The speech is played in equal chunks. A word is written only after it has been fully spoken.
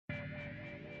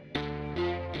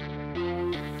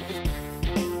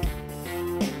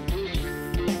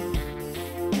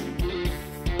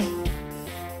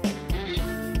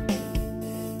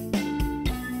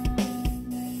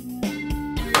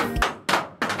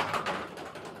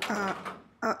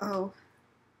Uh-oh.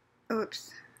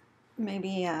 Oops.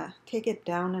 Maybe take it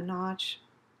down a notch,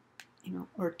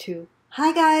 or two.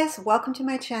 Hi guys, welcome to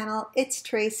my channel. It's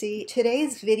Tracy.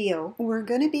 Today's video, we're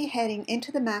going to be heading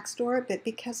into the MAC store, but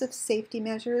because of safety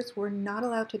measures, we're not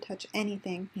allowed to touch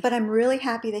anything. But I'm really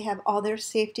happy they have all their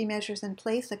safety measures in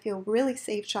place. I feel really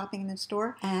safe shopping in the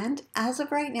store. And as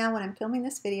of right now, when I'm filming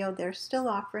this video, they're still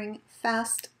offering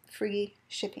fast, free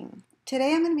shipping.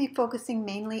 Today I'm going to be focusing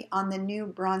mainly on the new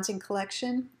bronzing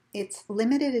collection. It's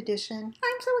limited edition.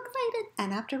 I'm so excited!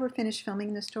 And after we're finished filming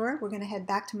in the store, we're going to head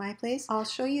back to my place. I'll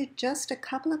show you just a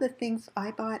couple of the things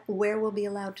I bought where we'll be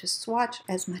allowed to swatch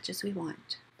as much as we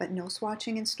want. But no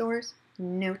swatching in stores,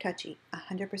 no touchy.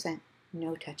 100%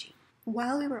 no touchy.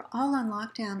 While we were all on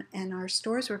lockdown and our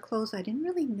stores were closed, I didn't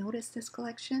really notice this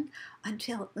collection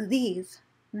until these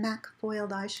MAC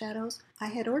foiled eyeshadows. I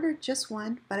had ordered just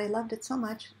one, but I loved it so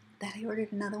much that I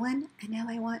ordered another one, and now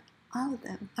I want all of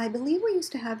them. I believe we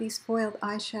used to have these foiled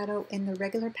eyeshadow in the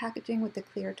regular packaging with the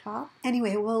clear top.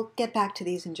 Anyway, we'll get back to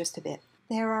these in just a bit.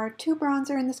 There are two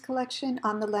bronzer in this collection.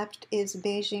 On the left is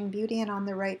Beijing Beauty and on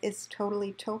the right is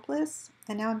Totally Topeless.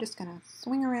 And now I'm just gonna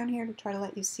swing around here to try to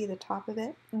let you see the top of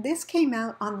it. This came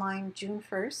out online June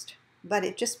 1st, but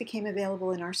it just became available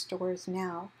in our stores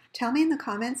now. Tell me in the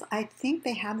comments, I think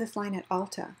they have this line at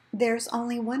Ulta. There's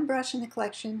only one brush in the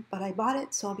collection, but I bought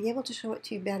it so I'll be able to show it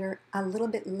to you better a little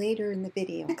bit later in the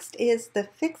video. Next is the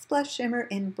Fix Plus Shimmer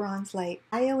in Bronzelite.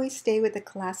 I always stay with the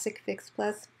classic Fix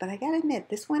Plus, but I gotta admit,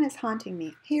 this one is haunting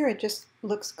me. Here it just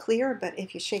looks clear, but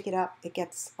if you shake it up, it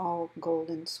gets all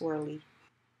golden swirly.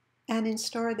 And in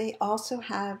store, they also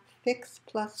have Fix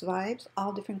Plus Vibes,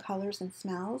 all different colors and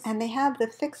smells. And they have the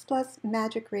Fix Plus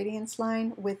Magic Radiance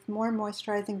line with more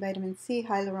moisturizing vitamin C,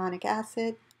 hyaluronic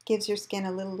acid, gives your skin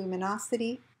a little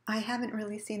luminosity. I haven't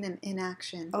really seen them in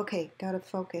action. Okay, gotta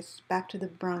focus. Back to the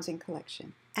bronzing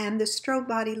collection. And the Strobe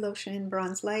Body Lotion in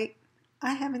Bronzelite.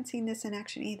 I haven't seen this in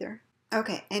action either.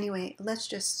 Okay, anyway, let's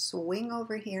just swing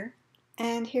over here.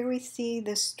 And here we see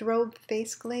the Strobe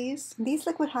Face Glaze. These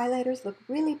liquid highlighters look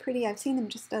really pretty. I've seen them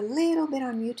just a little bit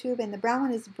on YouTube, and the brown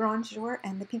one is Bronzeur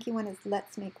and the pinky one is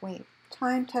Let's Make Wave.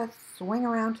 Time to swing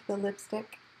around to the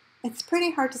lipstick. It's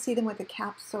pretty hard to see them with the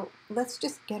cap, so let's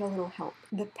just get a little help.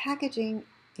 The packaging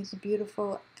is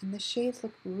beautiful and the shades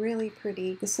look really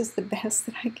pretty. This is the best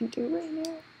that I can do right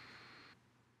now.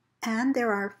 And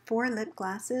there are 4 lip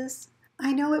glosses.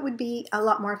 I know it would be a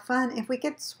lot more fun if we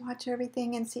could swatch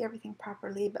everything and see everything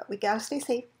properly, but we gotta stay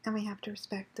safe and we have to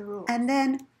respect the rules. And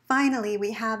then finally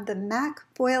we have the MAC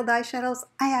foiled eyeshadows.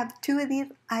 I have 2 of these.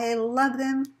 I love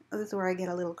them. This is where I get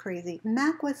a little crazy.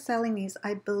 MAC was selling these,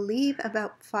 I believe,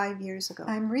 about 5 years ago.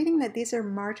 I'm reading that these are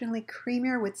marginally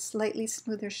creamier with slightly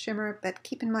smoother shimmer, but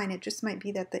keep in mind it just might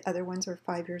be that the other ones are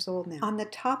 5 years old now. On the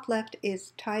top left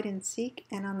is Tide and Seek,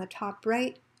 and on the top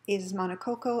right is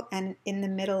Monococo, and in the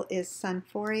middle is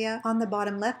Sunforia. On the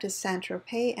bottom left is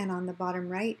Saint-Tropez, and on the bottom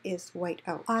right is White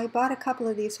Oak. I bought a couple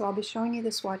of these, so I'll be showing you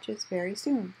the swatches very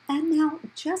soon. And now,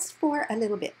 just for a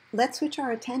little bit, let's switch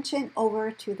our attention over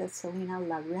to the Selena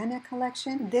La Reina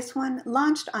collection. This one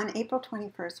launched on April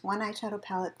 21st. 1 eyeshadow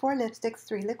palette, 4 lipsticks,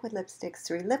 3 liquid lipsticks,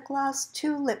 3 lip gloss,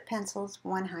 2 lip pencils,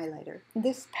 1 highlighter.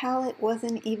 This palette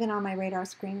wasn't even on my radar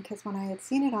screen because when I had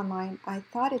seen it online, I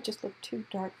thought it just looked too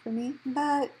dark for me.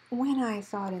 But when I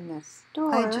saw it in the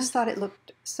store, I just thought it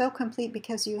looked so complete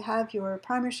because you have your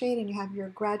primer shade and you have your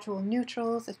gradual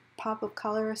neutrals, a pop of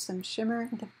color, some shimmer.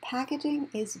 The packaging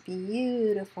is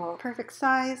beautiful. Perfect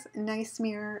size, nice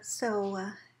mirror,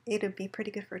 so it'll be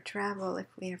pretty good for travel if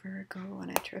we ever go on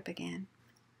a trip again.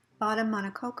 Bottom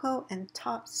Monococo and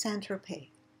top Saint-Tropez.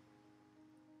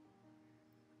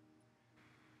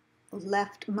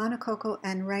 Left Monococo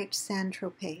and right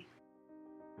Saint-Tropez.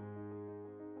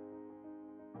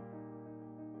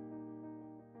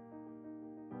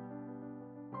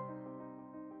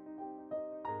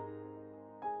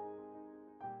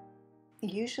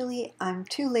 Usually I'm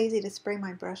too lazy to spray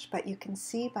my brush, but you can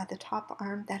see by the top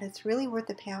arm that it's really worth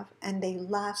the payoff and they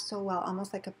last so well,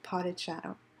 almost like a potted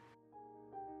shadow.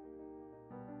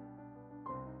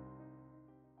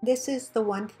 This is the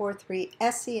 143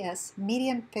 SES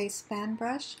Medium Face Fan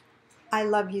Brush. I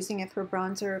love using it for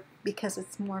bronzer because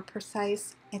it's more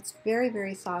precise. It's very,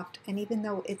 very soft, and even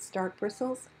though it's dark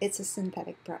bristles, it's a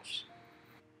synthetic brush.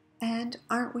 And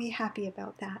aren't we happy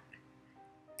about that?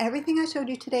 Everything I showed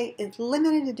you today is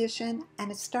limited edition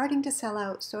and it's starting to sell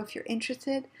out, so if you're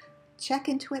interested, check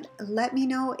into it. Let me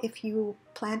know if you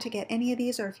plan to get any of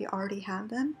these or if you already have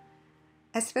them,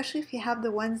 especially if you have the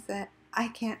ones that I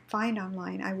can't find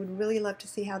online. I would really love to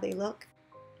see how they look.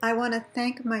 I want to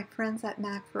thank my friends at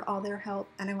MAC for all their help,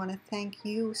 and I want to thank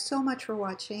you so much for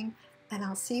watching, and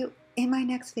I'll see you in my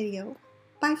next video.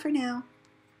 Bye for now.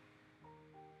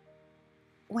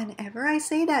 Whenever I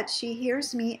say that, she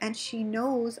hears me and she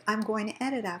knows I'm going to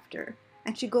edit after.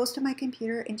 And she goes to my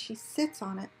computer and she sits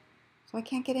on it, so I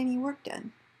can't get any work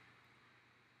done.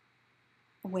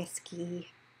 Whiskey.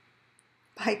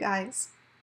 Bye, guys.